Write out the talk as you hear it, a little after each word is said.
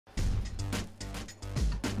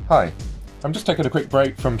Hi, I'm just taking a quick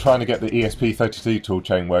break from trying to get the ESP32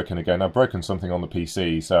 toolchain working again. I've broken something on the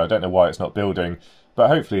PC, so I don't know why it's not building, but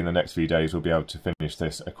hopefully in the next few days we'll be able to finish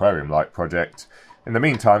this aquarium-like project. In the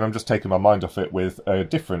meantime, I'm just taking my mind off it with a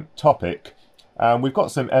different topic. We've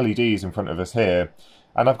got some LEDs in front of us here,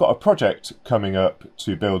 and I've got a project coming up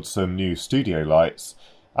to build some new studio lights,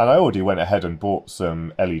 and I already went ahead and bought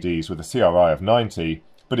some LEDs with a CRI of 90,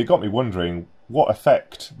 but it got me wondering what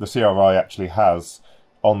effect the CRI actually has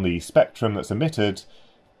on the spectrum that's emitted,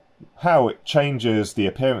 how it changes the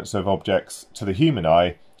appearance of objects to the human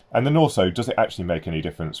eye, and then also does it actually make any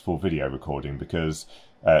difference for video recording, because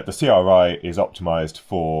the CRI is optimized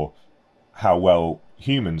for how well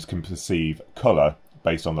humans can perceive colour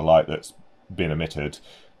based on the light that's been emitted,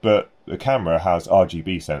 but the camera has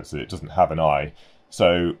RGB sensors, it doesn't have an eye,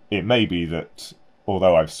 so it may be that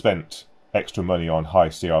although I've spent extra money on high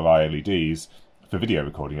CRI LEDs, for video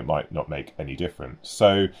recording it might not make any difference.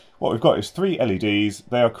 So what we've got is three LEDs.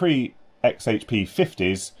 They are CRI XHP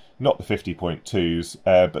 50s, not the 50.2s,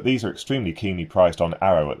 but these are extrememely keenly priced on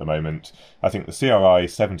Arrow at the moment. I think the CRI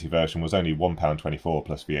 70 version was only £1.24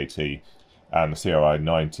 plus VAT, and the CRI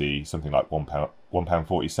 90 something like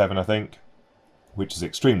 £1.47 I think, which is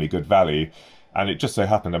extremely good value. And it just so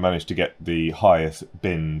happened I managed to get the highest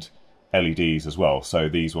binned LEDs as well, so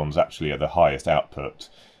these ones actually are the highest output.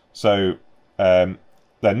 So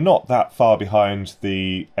they're not that far behind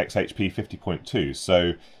the XHP 50.2,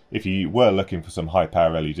 so if you were looking for some high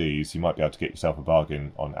power LEDs, you might be able to get yourself a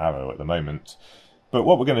bargain on Arrow at the moment. But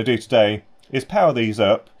what we're going to do today is power these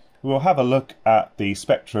up. We'll have a look at the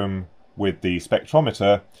spectrum with the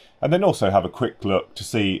spectrometer, and then also have a quick look to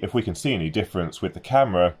see if we can see any difference with the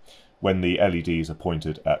camera when the LEDs are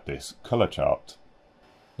pointed at this colour chart.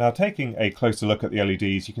 Now, taking a closer look at the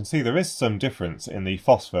LEDs, you can see there is some difference in the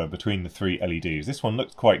phosphor between the three LEDs. This one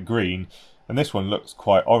looks quite green, and this one looks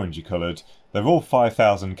quite orangey coloured. They're all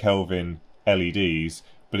 5000 Kelvin LEDs,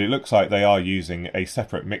 but it looks like they are using a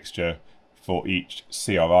separate mixture for each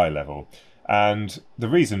CRI level. And the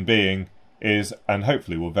reason being is, and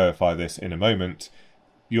hopefully we'll verify this in a moment,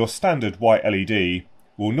 your standard white LED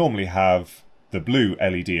will normally have the blue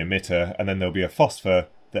LED emitter, and then there'll be a phosphor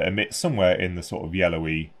that emits somewhere in the sort of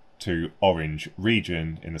yellowy to orange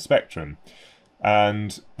region in the spectrum.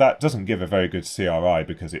 And that doesn't give a very good CRI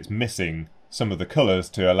because it's missing some of the colours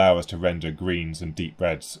to allow us to render greens and deep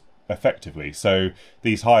reds effectively. So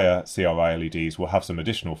these higher CRI LEDs will have some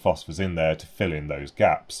additional phosphors in there to fill in those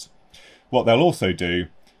gaps. What they'll also do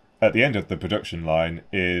at the end of the production line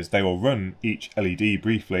is they will run each LED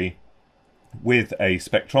briefly with a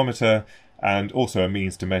spectrometer and also a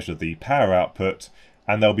means to measure the power output,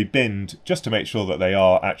 and they'll be binned just to make sure that they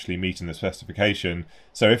are actually meeting the specification.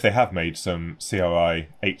 So if they have made some CRI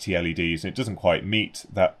 80 LEDs and it doesn't quite meet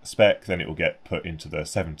that spec, then it will get put into the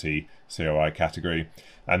 70 CRI category,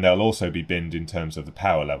 and they'll also be binned in terms of the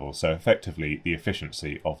power level, so effectively the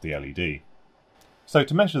efficiency of the LED. So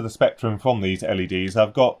to measure the spectrum from these LEDs,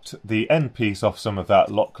 I've got the end piece off some of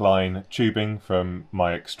that lock line tubing from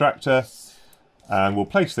my extractor, and we'll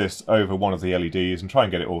place this over one of the LEDs and try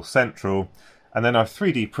and get it all central. And then I've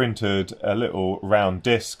 3D printed a little round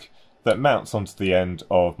disc that mounts onto the end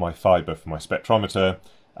of my fibre for my spectrometer,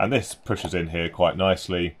 and this pushes in here quite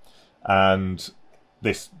nicely, and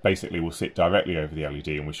this basically will sit directly over the LED,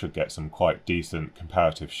 and we should get some quite decent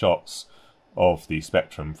comparative shots of the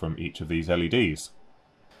spectrum from each of these LEDs.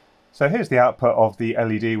 So here's the output of the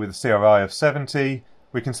LED with a CRI of 70.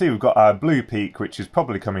 We can see we've got our blue peak, which is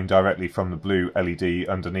probably coming directly from the blue LED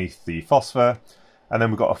underneath the phosphor. And then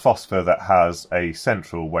we've got a phosphor that has a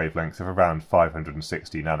central wavelength of around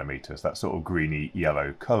 560 nanometers, that sort of greeny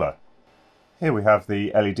yellow colour. Here we have the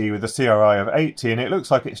LED with a CRI of 80, and it looks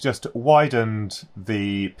like it's just widened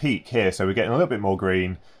the peak here, so we're getting a little bit more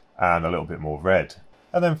green and a little bit more red.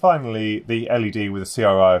 And then finally the LED with a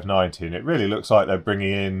CRI of 90, and it really looks like they're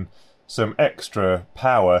bringing in some extra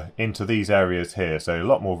power into these areas here, so a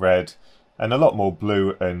lot more red and a lot more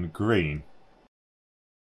blue and green.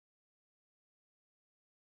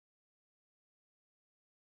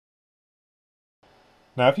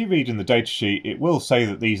 Now, if you read in the datasheet, it will say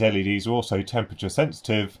that these LEDs are also temperature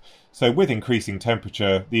sensitive, so with increasing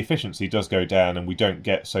temperature the efficiency does go down and we don't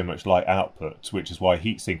get so much light output, which is why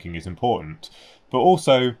heat sinking is important. But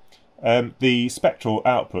also the spectral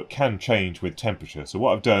output can change with temperature. So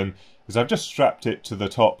what I've done is I've just strapped it to the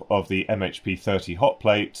top of the MHP30 hot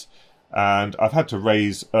plate, and I've had to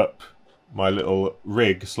raise up my little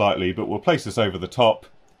rig slightly, but we'll place this over the top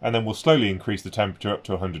and then we'll slowly increase the temperature up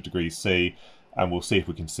to 100 degrees C, and we'll see if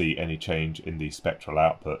we can see any change in the spectral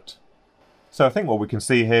output. So I think what we can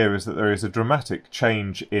see here is that there is a dramatic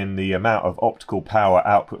change in the amount of optical power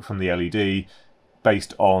output from the LED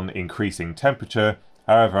based on increasing temperature.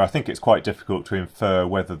 However, I think it's quite difficult to infer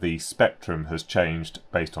whether the spectrum has changed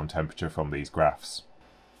based on temperature from these graphs.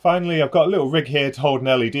 Finally, I've got a little rig here to hold an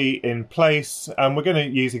LED in place, and we're going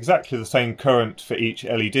to use exactly the same current for each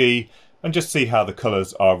LED and just see how the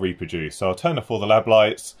colours are reproduced. So I'll turn off all the lab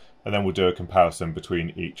lights and then we'll do a comparison between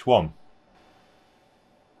each one.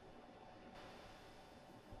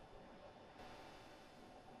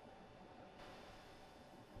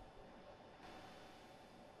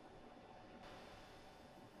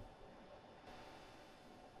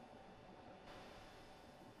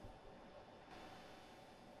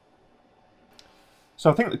 So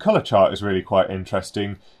I think the colour chart is really quite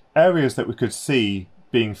interesting. Areas that we could see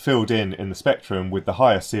being filled in the spectrum with the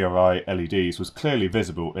higher CRI LEDs was clearly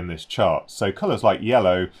visible in this chart. So colours like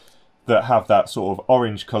yellow that have that sort of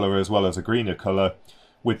orange colour as well as a greener colour.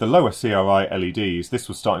 With the lower CRI LEDs, this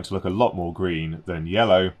was starting to look a lot more green than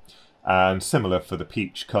yellow. And similar for the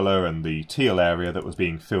peach colour and the teal area that was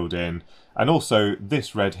being filled in. And also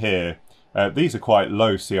this red here. These are quite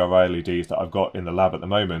low CRI LEDs that I've got in the lab at the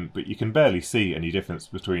moment, but you can barely see any difference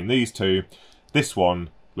between these two. This one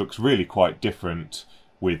looks really quite different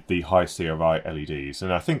with the high CRI LEDs,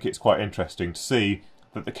 and I think it's quite interesting to see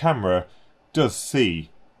that the camera does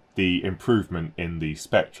see the improvement in the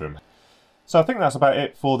spectrum. So I think that's about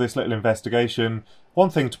it for this little investigation. One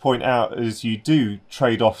thing to point out is you do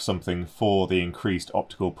trade off something for the increased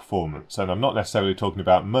optical performance, and I'm not necessarily talking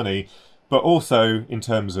about money, but also in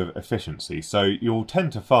terms of efficiency. So you'll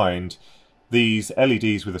tend to find these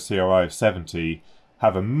LEDs with a CRI of 70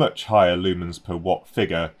 have a much higher lumens per watt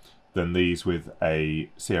figure than these with a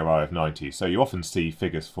CRI of 90. So you often see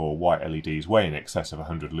figures for white LEDs way in excess of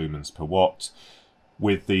 100 lumens per watt.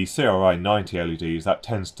 With the CRI 90 LEDs, that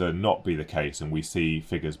tends to not be the case, and we see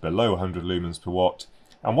figures below 100 lumens per watt.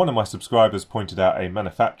 And one of my subscribers pointed out a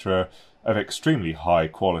manufacturer of extremely high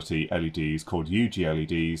quality LEDs called UG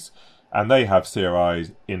LEDs, and they have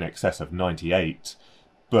CRIs in excess of 98,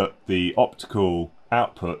 but the optical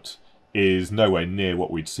output is nowhere near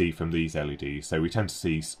what we'd see from these LEDs. So we tend to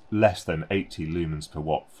see less than 80 lumens per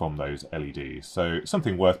watt from those LEDs. So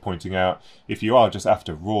something worth pointing out, if you are just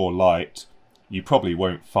after raw light, you probably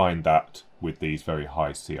won't find that with these very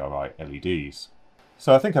high CRI LEDs.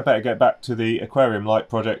 So I think I better get back to the aquarium light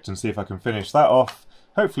project and see if I can finish that off.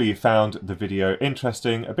 Hopefully you found the video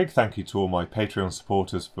interesting. A big thank you to all my Patreon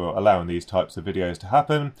supporters for allowing these types of videos to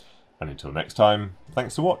happen. And until next time,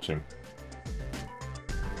 thanks for watching.